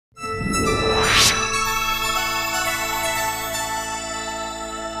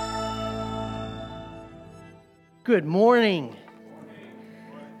Good morning.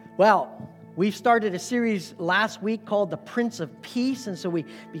 Well, we started a series last week called The Prince of Peace, and so we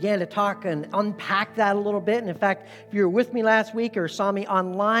began to talk and unpack that a little bit. And in fact, if you were with me last week or saw me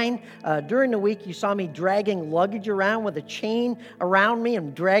online during the week, you saw me dragging luggage around with a chain around me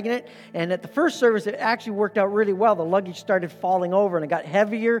and dragging it. And at the first service, it actually worked out really well. The luggage started falling over, and it got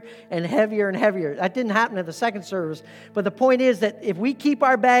heavier and heavier and heavier. That didn't happen at the second service. But the point is that if we keep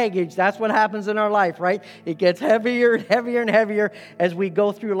our baggage, that's what happens in our life, right? It gets heavier and heavier and heavier as we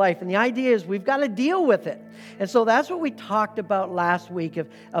go through life. And the idea is we've got to deal with it. And so that's what we talked about last week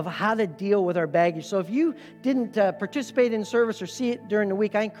of how to deal with our baggage. So if you didn't participate in service or see it during the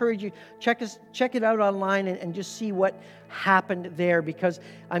week, I encourage you, check it out online and just see what happened there. Because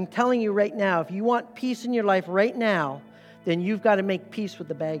I'm telling you right now, if you want peace in your life right now, then you've got to make peace with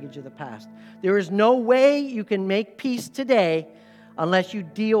the baggage of the past. There is no way you can make peace today unless you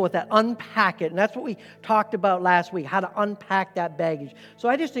deal with that, unpack it. And that's what we talked about last week, how to unpack that baggage. So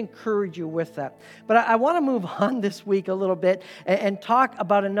I just encourage you with that. But I want to move on this week a little bit and talk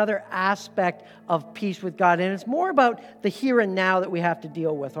about another aspect of peace with God. And it's more about the here and now that we have to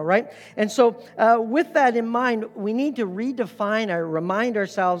deal with, all right? And so with that in mind, we need to redefine or remind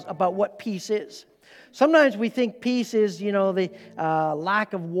ourselves about what peace is. Sometimes we think peace is, the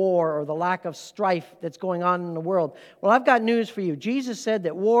lack of war or the lack of strife that's going on in the world. Well, I've got news for you. Jesus said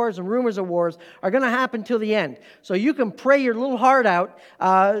that wars and rumors of wars are going to happen till the end. So you can pray your little heart out.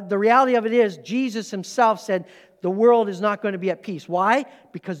 The reality of it is, Jesus himself said the world is not going to be at peace. Why?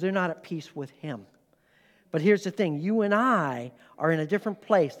 Because they're not at peace with him. But here's the thing, you and I are in a different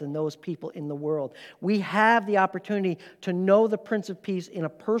place than those people in the world. We have the opportunity to know the Prince of Peace in a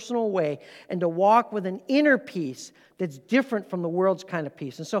personal way and to walk with an inner peace that's different from the world's kind of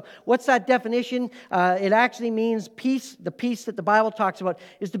peace. And so what's that definition? It actually means peace. The peace that the Bible talks about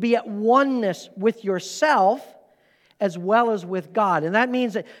is to be at oneness with yourself as well as with God. And that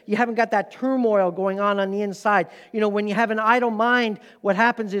means that you haven't got that turmoil going on the inside. When you have an idle mind, what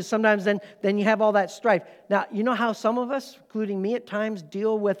happens is sometimes then you have all that strife. Now, you know how some of us, including me at times,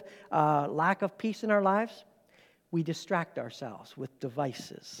 deal with lack of peace in our lives? We distract ourselves with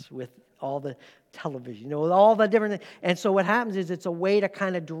devices, with all the television, with all the different things. And so what happens is it's a way to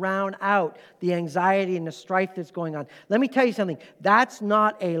kind of drown out the anxiety and the strife that's going on. Let me tell you something. That's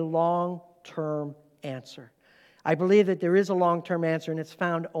not a long-term answer. I believe that there is a long-term answer, and it's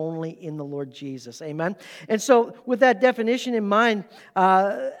found only in the Lord Jesus. Amen? And so with that definition in mind,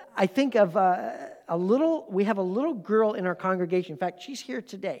 I think of we have a little girl in our congregation. In fact, she's here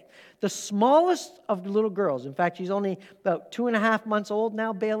today. The smallest of the little girls. In fact, she's only about 2.5 months old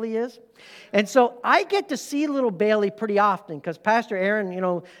now, Bailey is. And so I get to see little Bailey pretty often because Pastor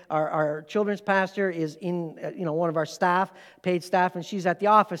Aaron, our children's pastor, is in, one of our staff, paid staff, and she's at the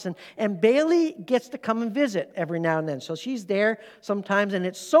office. And Bailey gets to come and visit every now and then. So she's there sometimes, and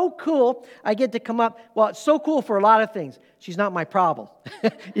it's so cool. I get to come up. Well, it's so cool for a lot of things. She's not my problem.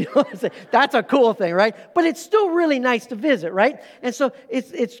 That's a cool thing, right? But it's still really nice to visit, right? And so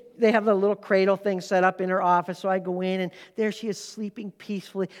they have a little cradle thing set up in her office. So I go in, and there she is sleeping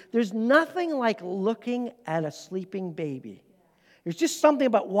peacefully. There's nothing like looking at a sleeping baby. There's just something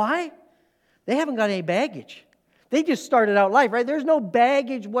about why? They haven't got any baggage. They just started out life, right? There's no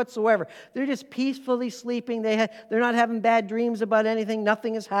baggage whatsoever. They're just peacefully sleeping. They're not having bad dreams about anything.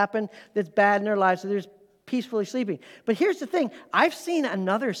 Nothing has happened that's bad in their lives. So they're just peacefully sleeping. But here's the thing. I've seen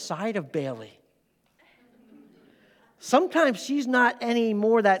another side of Bailey. Sometimes she's not any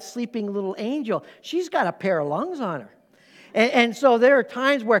more that sleeping little angel. She's got a pair of lungs on her. And so there are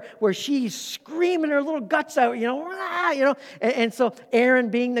times where she's screaming her little guts out, And so Erin,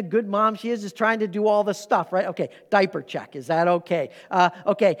 being the good mom she is trying to do all the stuff, right? Okay, diaper check. Is that okay?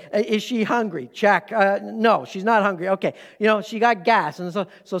 Okay, is she hungry? Check. No, she's not hungry. Okay, she got gas. And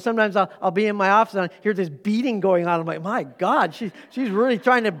so sometimes I'll be in my office and I hear this beating going on. I'm like, my God, she's really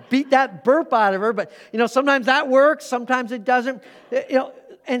trying to beat that burp out of her. But, sometimes that works. Sometimes it doesn't.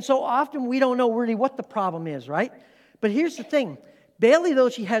 And so often we don't know really what the problem is, right? But here's the thing. Bailey, though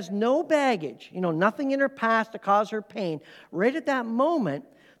she has no baggage, nothing in her past to cause her pain, right at that moment,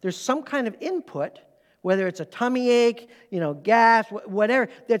 there's some kind of input, whether it's a tummy ache, gas, whatever,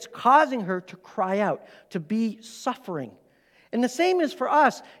 that's causing her to cry out, to be suffering. And the same is for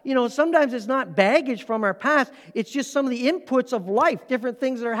us. Sometimes it's not baggage from our past. It's just some of the inputs of life, different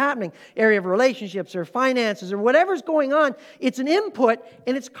things that are happening, area of relationships or finances or whatever's going on. It's an input,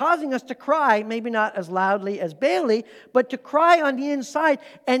 and it's causing us to cry, maybe not as loudly as Bailey, but to cry on the inside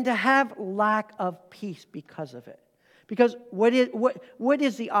and to have lack of peace because of it. Because what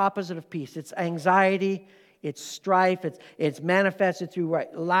is the opposite of peace? It's anxiety. It's strife. It's manifested through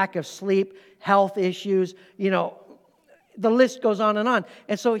lack of sleep, health issues, the list goes on and on.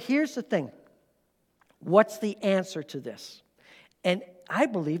 And so here's the thing. What's the answer to this? And I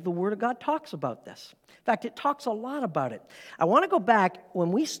believe the Word of God talks about this. In fact, it talks a lot about it. I want to go back.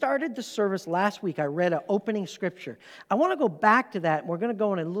 When we started the service last week, I read an opening scripture. I want to go back to that, and we're going to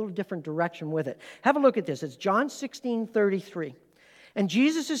go in a little different direction with it. Have a look at this. It's John 16:33. And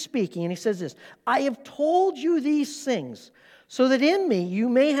Jesus is speaking, and he says this, I have told you these things, so that in me you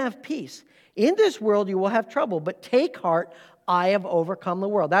may have peace. In this world you will have trouble, but take heart, I have overcome the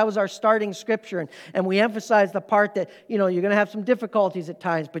world. That was our starting scripture, and we emphasized the part that, you're going to have some difficulties at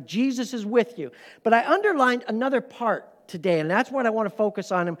times, but Jesus is with you. But I underlined another part today, and that's what I want to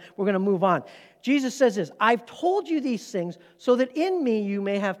focus on, and we're going to move on. Jesus says this, I've told you these things so that in me you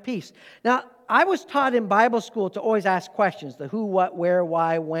may have peace. Now, I was taught in Bible school to always ask questions, the who, what, where,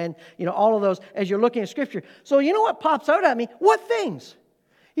 why, when, all of those as you're looking at Scripture. So you know what pops out at me? What things?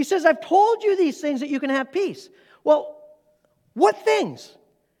 He says, I've told you these things that you can have peace. Well, what things?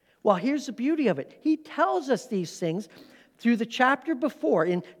 Well, here's the beauty of it. He tells us these things through the chapter before,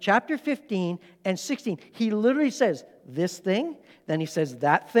 in chapter 15 and 16. He literally says, this thing, then he says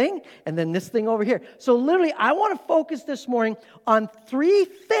that thing, and then this thing over here. So literally, I want to focus this morning on 3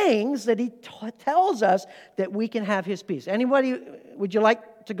 things that he tells us that we can have his peace. Anybody, would you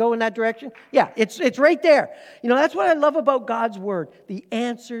like to go in that direction? Yeah, it's right there. That's what I love about God's Word. The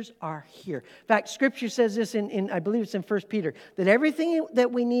answers are here. In fact, Scripture says this in I believe it's in 1 Peter, that everything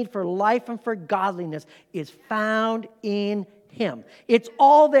that we need for life and for godliness is found in Him. It's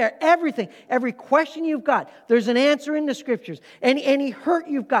all there, everything. Every question you've got, there's an answer in the Scriptures. Any hurt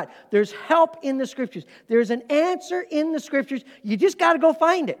you've got, there's help in the Scriptures. There's an answer in the Scriptures. You just got to go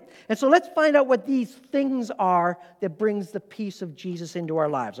find it. And so let's find out what these things are that brings the peace of Jesus into our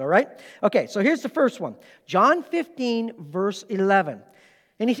lives, all right? Okay, so here's the first one. John 15, verse 11.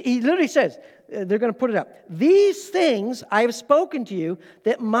 And he literally says, they're going to put it up. These things I have spoken to you,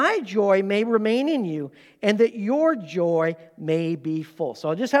 that my joy may remain in you, and that your joy may be full. So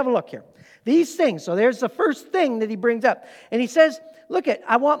I'll just have a look here. These things. So there's the first thing that he brings up. And he says, look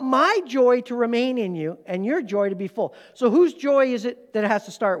I want my joy to remain in you, and your joy to be full. So whose joy is it that it has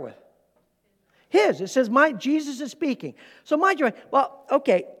to start with? His. It says, Jesus is speaking. So my joy. Well,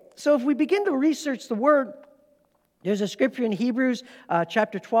 okay. So if we begin to research the word, there's a scripture in Hebrews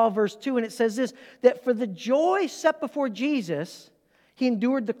chapter 12, verse 2, and it says this, that for the joy set before Jesus, he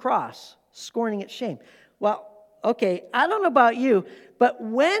endured the cross, scorning its shame. Well, okay, I don't know about you, but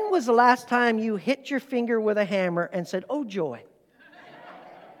when was the last time you hit your finger with a hammer and said, oh, joy?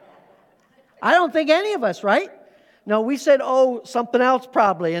 I don't think any of us, right? No, we said, oh, something else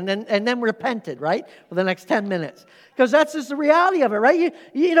probably, and then repented, right, for the next 10 minutes. Because that's just the reality of it, right?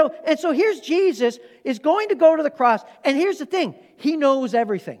 And so here's Jesus is going to go to the cross, and here's the thing. He knows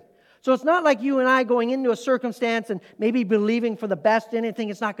everything. So it's not like you and I going into a circumstance and maybe believing for the best in it,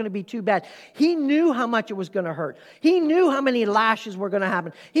 thinking it's not going to be too bad. He knew how much it was going to hurt. He knew how many lashes were going to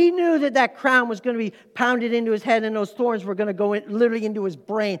happen. He knew that crown was going to be pounded into his head and those thorns were going to go literally into his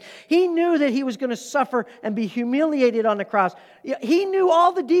brain. He knew that he was going to suffer and be humiliated on the cross. He knew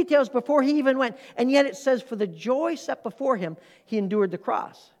all the details before he even went. And yet it says, for the joy set before him, he endured the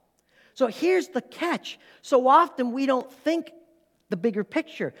cross. So here's the catch. So often we don't think the bigger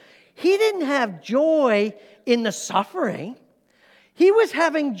picture. He didn't have joy in the suffering. He was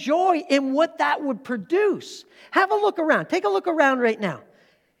having joy in what that would produce. Have a look around. Take a look around right now.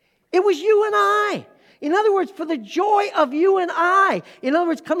 It was you and I. In other words, for the joy of you and I. In other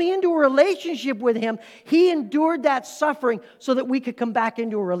words, coming into a relationship with Him, He endured that suffering so that we could come back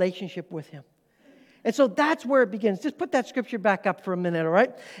into a relationship with Him. And so that's where it begins. Just put that scripture back up for a minute, all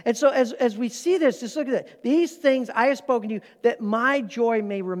right? And so as we see this, just look at it. These things I have spoken to you, that my joy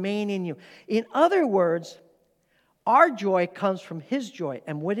may remain in you. In other words, our joy comes from His joy.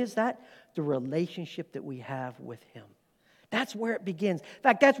 And what is that? The relationship that we have with Him. That's where it begins. In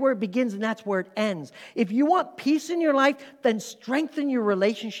fact, that's where it begins and that's where it ends. If you want peace in your life, then strengthen your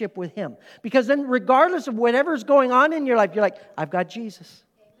relationship with Him. Because then regardless of whatever's going on in your life, you're like, I've got Jesus.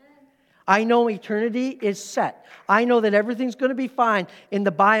 I know eternity is set. I know that everything's going to be fine in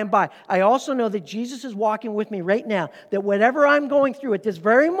the by and by. I also know that Jesus is walking with me right now, that whatever I'm going through at this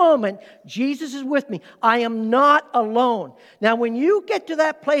very moment, Jesus is with me. I am not alone. Now, when you get to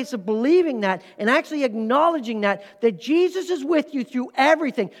that place of believing that and actually acknowledging that Jesus is with you through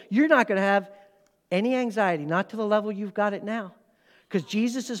everything, you're not going to have any anxiety, not to the level you've got it now, because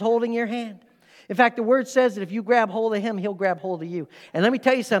Jesus is holding your hand. In fact, the Word says that if you grab hold of Him, He'll grab hold of you. And let me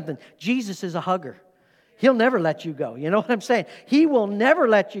tell you something. Jesus is a hugger. He'll never let you go. You know what I'm saying? He will never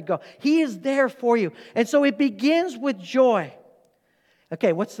let you go. He is there for you. And so it begins with joy.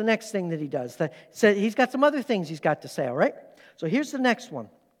 Okay, what's the next thing that he does? So he's got some other things he's got to say, all right? So here's the next one.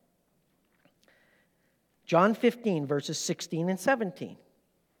 John 15, verses 16 and 17.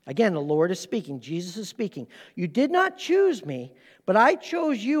 Again, the Lord is speaking. Jesus is speaking. You did not choose me, but I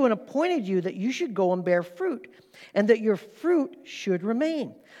chose you and appointed you that you should go and bear fruit, and that your fruit should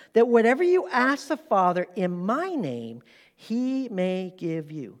remain. That whatever you ask the Father in my name, he may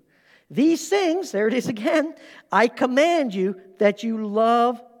give you. These things, there it is again, I command you that you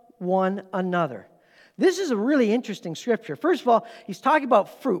love one another. This is a really interesting scripture. First of all, he's talking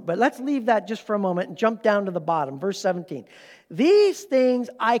about fruit, but let's leave that just for a moment and jump down to the bottom, verse 17. These things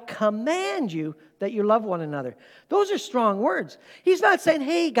I command you that you love one another. Those are strong words. He's not saying,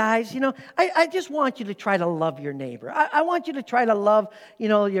 hey guys, I just want you to try to love your neighbor. I want you to try to love,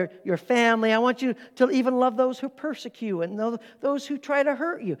 your family. I want you to even love those who persecute you and those who try to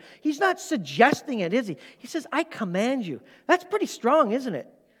hurt you. He's not suggesting it, is he? He says, I command you. That's pretty strong, isn't it?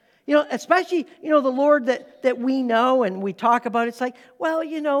 Especially, the Lord that we know and we talk about, it's like, well,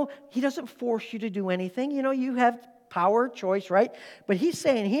 he doesn't force you to do anything. You have power, choice, right? But he's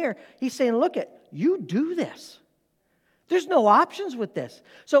saying here, look you do this. There's no options with this.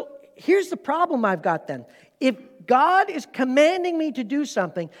 So here's the problem I've got then. If God is commanding me to do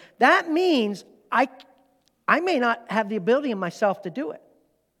something, that means I may not have the ability in myself to do it.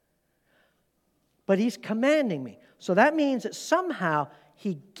 But he's commanding me. So that means that somehow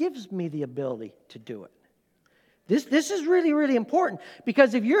he gives me the ability to do it. This is really, really important,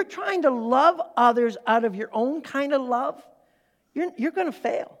 because if you're trying to love others out of your own kind of love, you're going to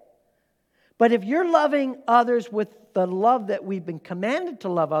fail. But if you're loving others with the love that we've been commanded to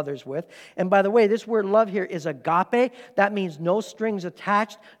love others with, and by the way, this word love here is agape. That means no strings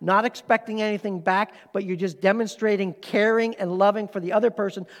attached, not expecting anything back, but you're just demonstrating caring and loving for the other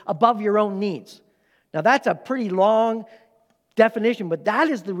person above your own needs. Now, that's a pretty long definition, but that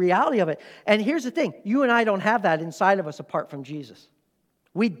is the reality of it. And here's the thing. You and I don't have that inside of us apart from Jesus.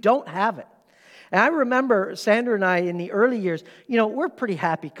 We don't have it. And I remember Sandra and I in the early years, we're a pretty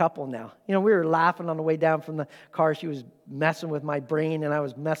happy couple now. We were laughing on the way down from the car. She was messing with my brain and I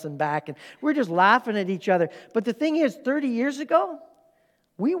was messing back. And we were just laughing at each other. But the thing is, 30 years ago,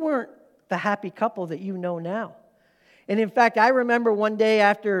 we weren't the happy couple that you know now. And in fact, I remember one day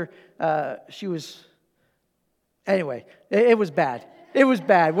after she was... Anyway, it was bad. It was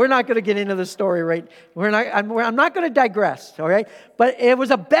bad. We're not going to get into the story, right? I'm not going to digress, all right? But it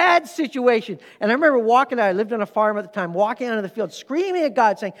was a bad situation. And I remember I lived on a farm at the time, walking out of the field, screaming at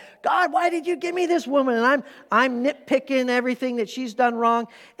God, saying, God, why did you give me this woman? And I'm nitpicking everything that she's done wrong.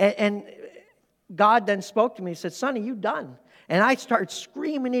 And God then spoke to me and said, Sonny, you done. And I started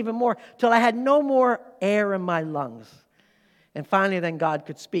screaming even more till I had no more air in my lungs. And finally, then God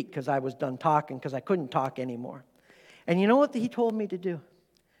could speak because I was done talking, because I couldn't talk anymore. And you know what he told me to do?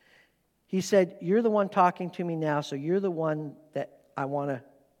 He said, you're the one talking to me now, so you're the one that I want to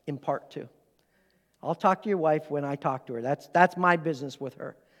impart to. I'll talk to your wife when I talk to her. That's my business with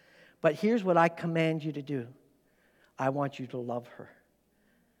her. But here's what I command you to do. I want you to love her.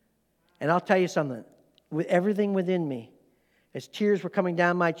 And I'll tell you something. With everything within me, as tears were coming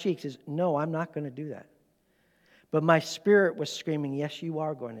down my cheeks, is no, I'm not going to do that. But my spirit was screaming, yes, you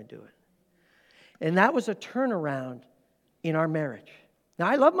are going to do it. And that was a turnaround in our marriage. Now,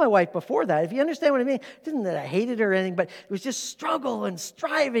 I loved my wife before that. If you understand what I mean, it isn't that I hated her or anything, but it was just struggle and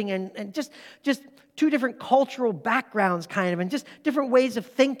striving and just two different cultural backgrounds kind of, and just different ways of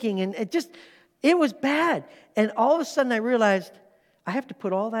thinking. And it was bad. And all of a sudden I realized I have to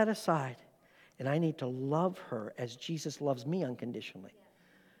put all that aside and I need to love her as Jesus loves me unconditionally.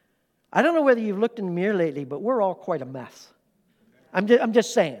 I don't know whether you've looked in the mirror lately, but we're all quite a mess. I'm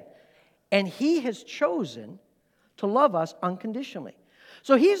just saying. And he has chosen to love us unconditionally.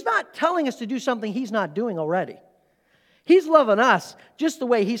 So he's not telling us to do something he's not doing already. He's loving us just the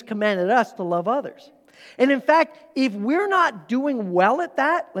way he's commanded us to love others. And in fact, if we're not doing well at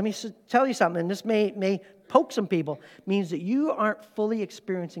that, let me tell you something, and this may poke some people, means that you aren't fully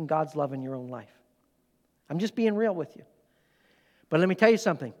experiencing God's love in your own life. I'm just being real with you. But let me tell you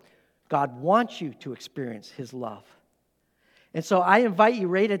something. God wants you to experience his love. And so I invite you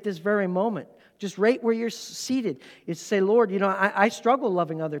right at this very moment, just right where you're seated, is to say, Lord, I struggle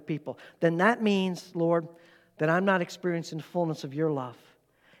loving other people. Then that means, Lord, that I'm not experiencing the fullness of your love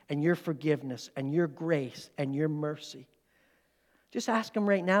and your forgiveness and your grace and your mercy. Just ask him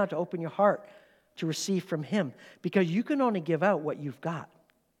right now to open your heart to receive from him, because you can only give out what you've got.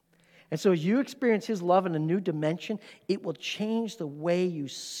 And so as you experience his love in a new dimension, it will change the way you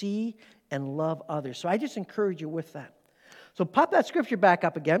see and love others. So I just encourage you with that. So pop that scripture back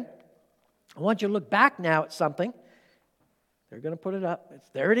up again. I want you to look back now at something They're going to put it up.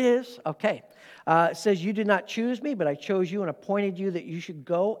 There it is. Okay. It says, you did not choose me, but I chose you and appointed you that you should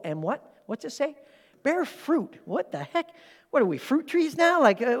go and what? What's it say? Bear fruit. What the heck? What are we, fruit trees now?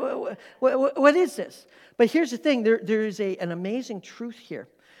 Like, what is this? But here's the thing. There is an amazing truth here.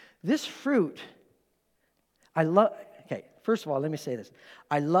 This fruit, I love, okay, first of all, let me say this.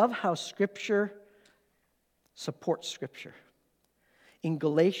 I love how Scripture supports Scripture. In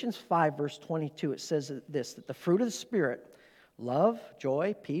Galatians 5, verse 22, it says this, that the fruit of the Spirit, love,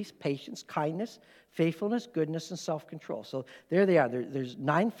 joy, peace, patience, kindness, faithfulness, goodness, and self-control. So there they are. There's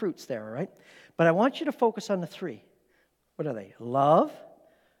 9 fruits there, all right? But I want you to focus on the 3. What are they? Love,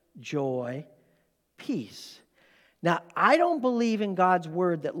 joy, peace. Now, I don't believe in God's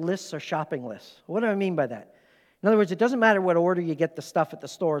word that lists are shopping lists. What do I mean by that? In other words, it doesn't matter what order you get the stuff at the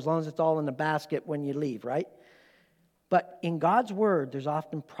store as long as it's all in the basket when you leave, right? But in God's word, there's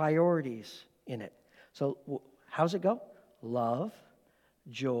often priorities in it. So how's it go? Love,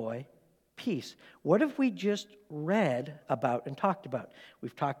 joy, peace. What have we just read about and talked about?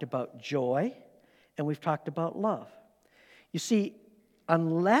 We've talked about joy and we've talked about love. You see,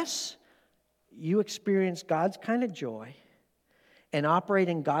 unless you experience God's kind of joy and operate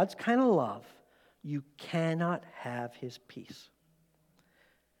in God's kind of love, you cannot have His peace.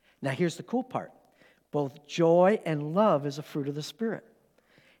 Now, here's the cool part. Both joy and love is a fruit of the Spirit.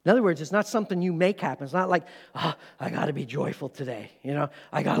 In other words, it's not something you make happen. It's not like, I got to be joyful today.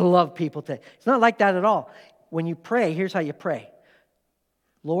 I got to love people today. It's not like that at all. When you pray, here's how you pray.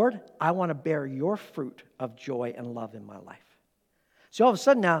 Lord, I want to bear your fruit of joy and love in my life. So all of a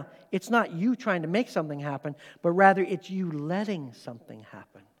sudden now, it's not you trying to make something happen, but rather it's you letting something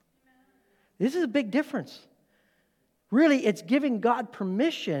happen. This is a big difference. Really, it's giving God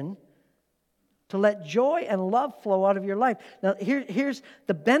permission to let joy and love flow out of your life. Now, here's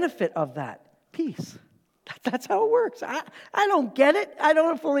the benefit of that. Peace. That's how it works. I don't get it. I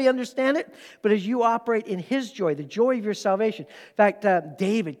don't fully understand it. But as you operate in His joy, the joy of your salvation. In fact,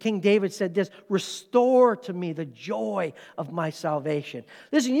 King David said this, restore to me the joy of my salvation.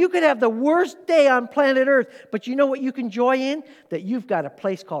 Listen, you could have the worst day on planet Earth, but you know what you can joy in? That you've got a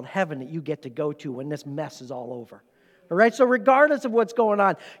place called heaven that you get to go to when this mess is all over. All right, so regardless of what's going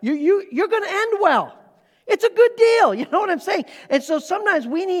on, you're going to end well. It's a good deal, you know what I'm saying? And so sometimes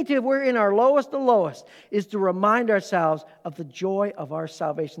we need to, if we're in our lowest of lowest, is to remind ourselves of the joy of our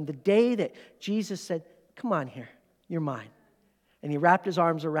salvation. The day that Jesus said, come on here, you're mine. And He wrapped His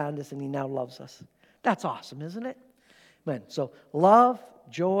arms around us and He now loves us. That's awesome, isn't it? Amen. So love,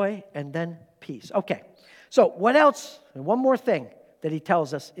 joy, and then peace. Okay, so what else? And one more thing that He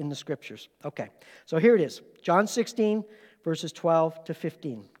tells us in the Scriptures. Okay, so here it is. John 16, verses 12 to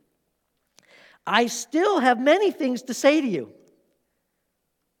 15. I still have many things to say to you,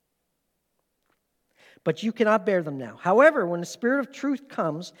 but you cannot bear them now. However, when the Spirit of truth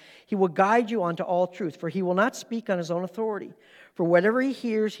comes, He will guide you onto all truth, for He will not speak on His own authority. For whatever He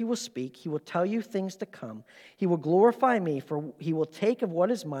hears, He will speak. He will tell you things to come. He will glorify me, for He will take of what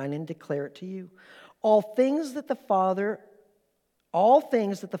is mine and declare it to you. All things that the Father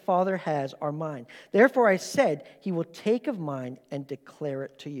has are mine. Therefore I said, He will take of mine and declare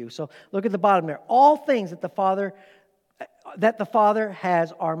it to you. So look at the bottom there. All things that the Father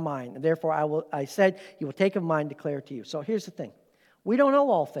has are mine. And therefore I said, He will take of mine and declare it to you. So here's the thing. We don't know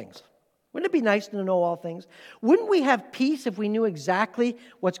all things. Wouldn't it be nice to know all things? Wouldn't we have peace if we knew exactly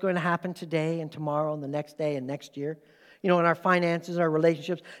what's going to happen today and tomorrow and the next day and next year? In our finances, our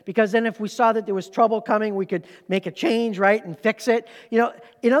relationships. Because then if we saw that there was trouble coming, we could make a change, right, and fix it.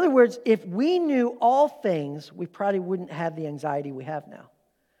 In other words, if we knew all things, we probably wouldn't have the anxiety we have now.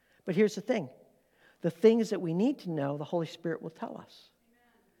 But here's the thing. The things that we need to know, the Holy Spirit will tell us.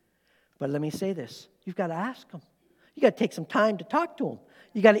 But let me say this. You've got to ask Him. You've got to take some time to talk to Him.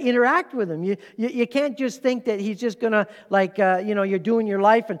 You got to interact with Him. You can't just think that He's just going to, you're doing your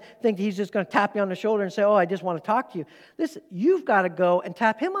life and think that He's just going to tap you on the shoulder and say, I just want to talk to you. Listen, you've got to go and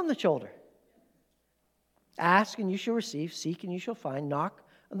tap Him on the shoulder. Ask and you shall receive. Seek and you shall find. Knock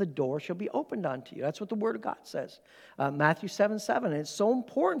and the door shall be opened unto you. That's what the Word of God says. Matthew 7:7. And it's so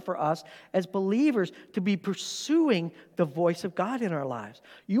important for us as believers to be pursuing the voice of God in our lives.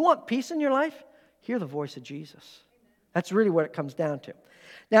 You want peace in your life? Hear the voice of Jesus. That's really what it comes down to.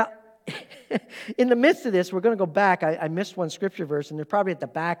 Now, in the midst of this, we're going to go back. I missed one scripture verse, and they're probably at the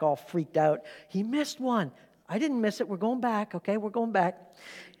back all freaked out. He missed one. I didn't miss it. We're going back, okay? We're going back.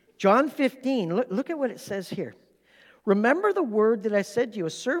 John 15, look at what it says here. Remember the word that I said to you, a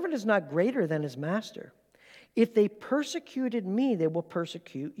servant is not greater than his master. If they persecuted me, they will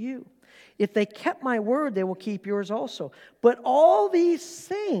persecute you. If they kept my word, they will keep yours also. But all these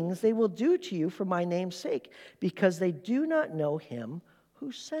things they will do to you for my name's sake, because they do not know him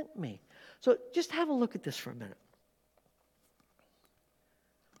who sent me. So just have a look at this for a minute.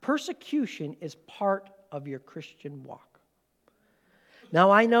 Persecution is part of your Christian walk. Now,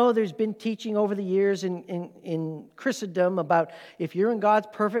 I know there's been teaching over the years in Christendom about if you're in God's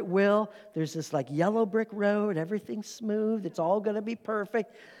perfect will, there's this like yellow brick road, everything's smooth, it's all going to be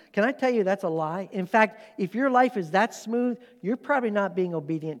perfect. Can I tell you that's a lie? In fact, if your life is that smooth, you're probably not being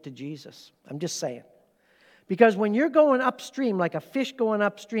obedient to Jesus. I'm just saying. Because when you're going upstream, like a fish going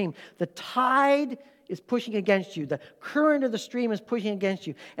upstream, the tide is pushing against you. The current of the stream is pushing against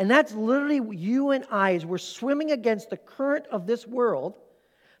you. And that's literally you and I, as we're swimming against the current of this world,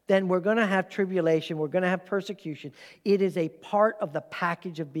 then we're going to have tribulation. We're going to have persecution. It is a part of the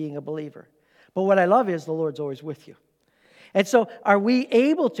package of being a believer. But what I love is the Lord's always with you. And so are we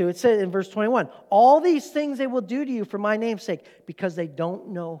able to, it says in verse 21, all these things they will do to you for my name's sake, because they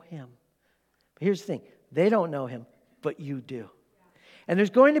don't know him. But here's the thing, they don't know him, but you do. And there's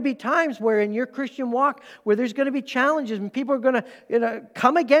going to be times where in your Christian walk where there's going to be challenges and people are going to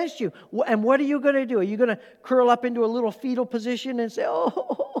come against you. And what are you going to do? Are you going to curl up into a little fetal position and say,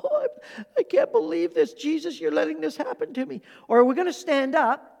 oh, I can't believe this. Jesus, you're letting this happen to me. Or are we going to stand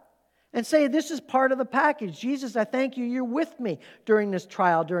up and say, this is part of the package. Jesus, I thank you. You're with me during this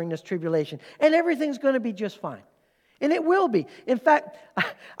trial, during this tribulation. And everything's going to be just fine. And it will be. In fact,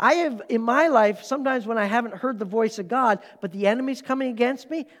 I have, in my life, sometimes when I haven't heard the voice of God, but the enemy's coming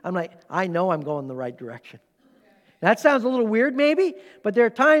against me, I'm like, I know I'm going the right direction. That sounds a little weird maybe, but there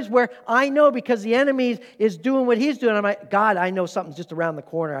are times where I know because the enemy is doing what he's doing. I'm like, God, I know something's just around the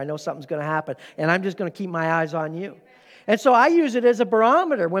corner. I know something's going to happen, and I'm just going to keep my eyes on you. And so I use it as a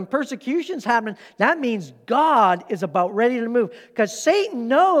barometer. When persecution's happening, that means God is about ready to move. Because Satan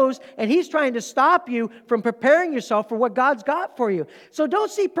knows, and he's trying to stop you from preparing yourself for what God's got for you. So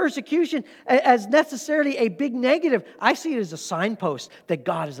don't see persecution as necessarily a big negative. I see it as a signpost that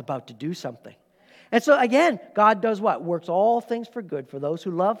God is about to do something. And so again, God does what? Works all things for good for those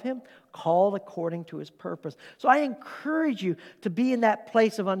who love him, called according to his purpose. So I encourage you to be in that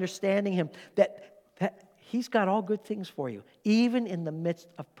place of understanding him, that he's got all good things for you, even in the midst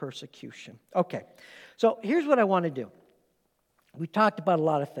of persecution. Okay, so here's what I want to do. We talked about a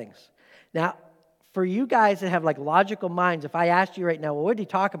lot of things. Now, for you guys that have like logical minds, if I asked you right now, well, what did he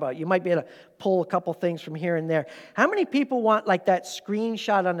talk about? You might be able to pull a couple things from here and there. How many people want like that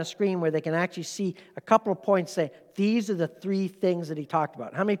screenshot on the screen where they can actually see a couple of points, say, these are the 3 things that he talked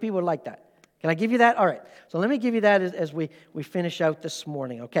about? How many people would like that? Can I give you that? All right, so let me give you that as we finish out this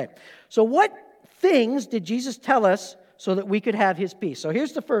morning. Okay, so what things did Jesus tell us so that we could have his peace? So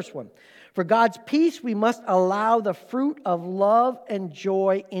here's the first one. For God's peace, we must allow the fruit of love and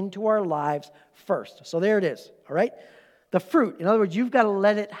joy into our lives first. So there it is, all right? The fruit. In other words, you've got to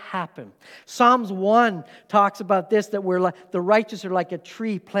let it happen. Psalms 1 talks about this, that we're like, the righteous are like a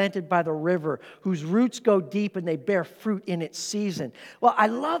tree planted by the river, whose roots go deep and they bear fruit in its season. Well, I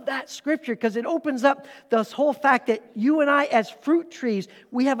love that scripture because it opens up this whole fact that you and I, as fruit trees,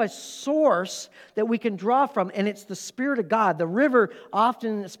 we have a source that we can draw from, and it's the Spirit of God. The river,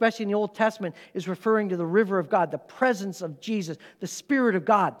 often, especially in the Old Testament, is referring to the river of God, the presence of Jesus, the Spirit of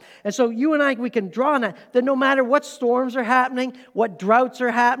God. And so you and I, we can draw on that no matter what storms are happening, what droughts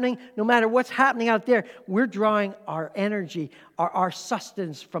are happening, no matter what's happening out there, we're drawing our energy, our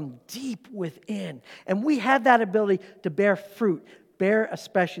sustenance from deep within. And we have that ability to bear fruit, bear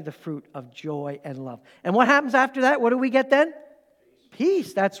especially the fruit of joy and love. And what happens after that? What do we get then?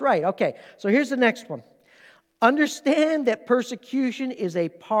 Peace. That's right. Okay, so here's the next one. Understand that persecution is a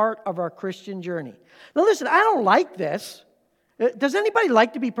part of our Christian journey. Now listen, I don't like this. Does anybody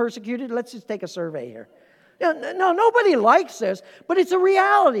like to be persecuted? Let's just take a survey here. No, nobody likes this, but it's a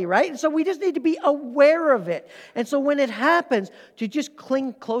reality, right? And so we just need to be aware of it. And so when it happens, to just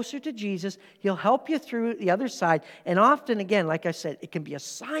cling closer to Jesus, he'll help you through the other side. And often, again, like I said, it can be a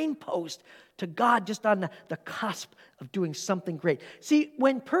signpost to God just on the cusp of doing something great. See,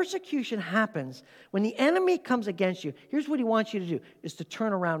 when persecution happens, when the enemy comes against you, here's what he wants you to do, is to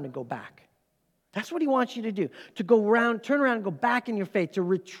turn around and go back. That's what he wants you to do, to go around, turn around and go back in your faith, to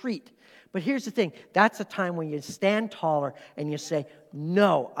retreat. But here's the thing, that's a time when you stand taller and you say,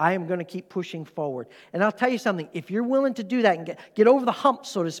 no, I am going to keep pushing forward. And I'll tell you something, if you're willing to do that and get over the hump,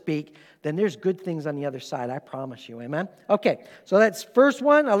 so to speak, then there's good things on the other side, I promise you, amen? Okay, so that's first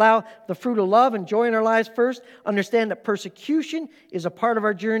one, allow the fruit of love and joy in our lives first. Understand that persecution is a part of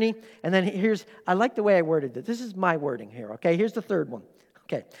our journey. And then I like the way I worded it. This is my wording here, okay? Here's the third one.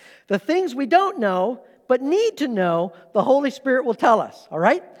 Okay, the things we don't know, but need to know, the Holy Spirit will tell us, all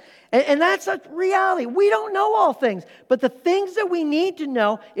right? And that's a reality. We don't know all things, but the things that we need to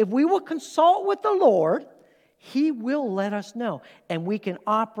know, if we will consult with the Lord, He will let us know. And we can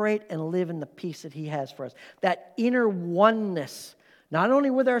operate and live in the peace that He has for us. That inner oneness, not only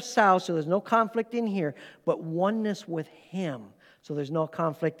with ourselves, so there's no conflict in here, but oneness with Him, so there's no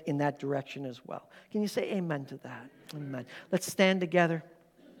conflict in that direction as well. Can you say amen to that? Amen. Let's stand together.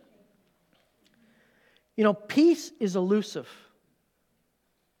 You know, peace is elusive.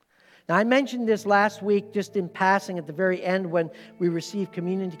 Now, I mentioned this last week just in passing at the very end when we received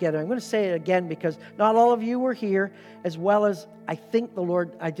communion together. I'm going to say it again because not all of you were here, as well as I think the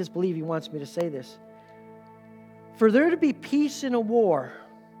Lord, I just believe He wants me to say this. For there to be peace in a war,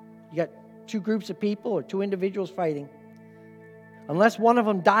 you got two groups of people or two individuals fighting. Unless one of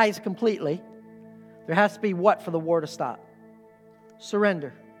them dies completely, there has to be what for the war to stop?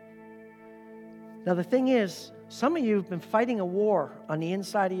 Surrender. Now, the thing is, some of you have been fighting a war on the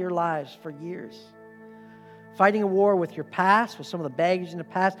inside of your lives for years. Fighting a war with your past, with some of the baggage in the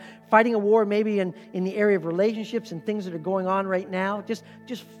past. Fighting a war maybe in the area of relationships and things that are going on right now. Just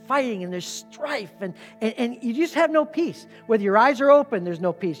fighting, and there's strife, and you just have no peace. Whether your eyes are open, there's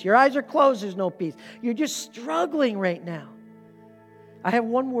no peace. Your eyes are closed, there's no peace. You're just struggling right now. I have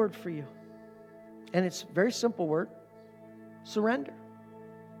one word for you, and it's a very simple word. Surrender.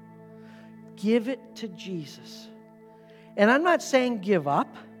 Give it to Jesus. And I'm not saying give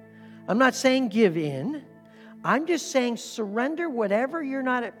up. I'm not saying give in. I'm just saying surrender whatever you're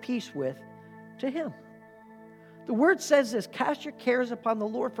not at peace with to Him. The Word says this, cast your cares upon the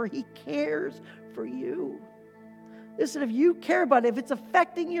Lord, for He cares for you. Listen, if you care about it, if it's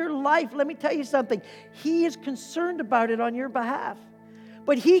affecting your life, let me tell you something. He is concerned about it on your behalf.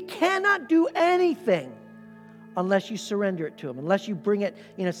 But He cannot do anything unless you surrender it to Him, unless you bring it,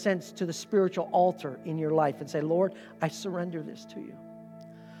 in a sense, to the spiritual altar in your life and say, Lord, I surrender this to you.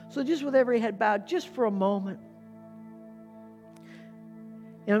 So just with every head bowed, just for a moment.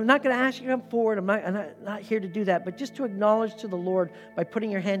 And I'm not going to ask you to come forward. I'm not here to do that, but just to acknowledge to the Lord by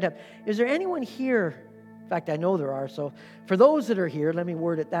putting your hand up. Is there anyone here? In fact, I know there are. So for those that are here, let me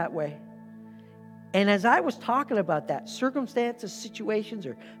word it that way. And as I was talking about that, circumstances, situations,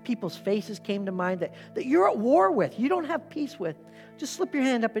 or people's faces came to mind that you're at war with, you don't have peace with, just slip your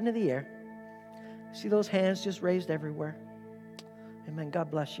hand up into the air. See those hands just raised everywhere? Amen.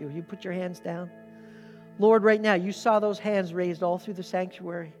 God bless you. You put your hands down. Lord, right now, you saw those hands raised all through the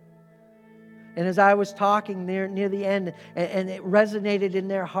sanctuary. And as I was talking near the end, and it resonated in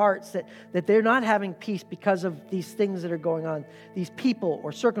their hearts that they're not having peace because of these things that are going on, these people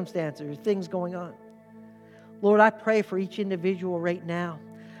or circumstances or things going on. Lord, I pray for each individual right now.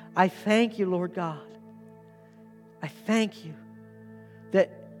 I thank you, Lord God. I thank you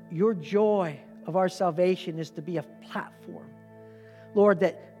that your joy of our salvation is to be a platform. Lord,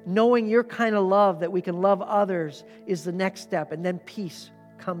 that knowing your kind of love, that we can love others, is the next step, and then peace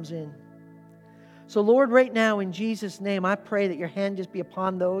comes in. So, Lord, right now, in Jesus' name, I pray that your hand just be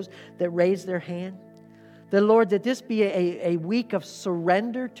upon those that raise their hand. That, Lord, that this be a week of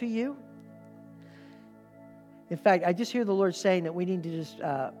surrender to you. In fact, I just hear the Lord saying that we need to just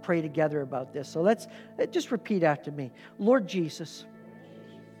pray together about this. So let's just repeat after me. Lord Jesus,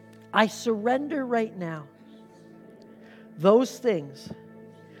 I surrender right now those things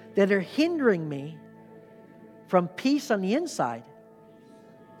that are hindering me from peace on the inside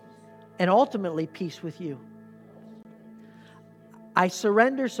and ultimately peace with you. I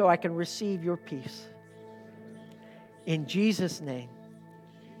surrender so I can receive your peace. In Jesus' name,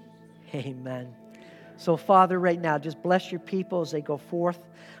 amen. So, Father, right now, just bless your people as they go forth.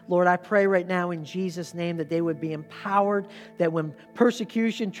 Lord, I pray right now in Jesus' name that they would be empowered, that when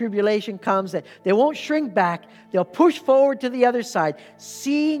persecution, tribulation comes, that they won't shrink back. They'll push forward to the other side,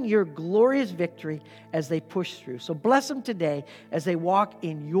 seeing your glorious victory as they push through. So bless them today as they walk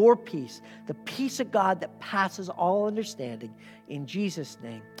in your peace, the peace of God that passes all understanding. In Jesus'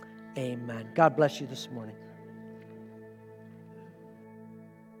 name, amen. God bless you this morning.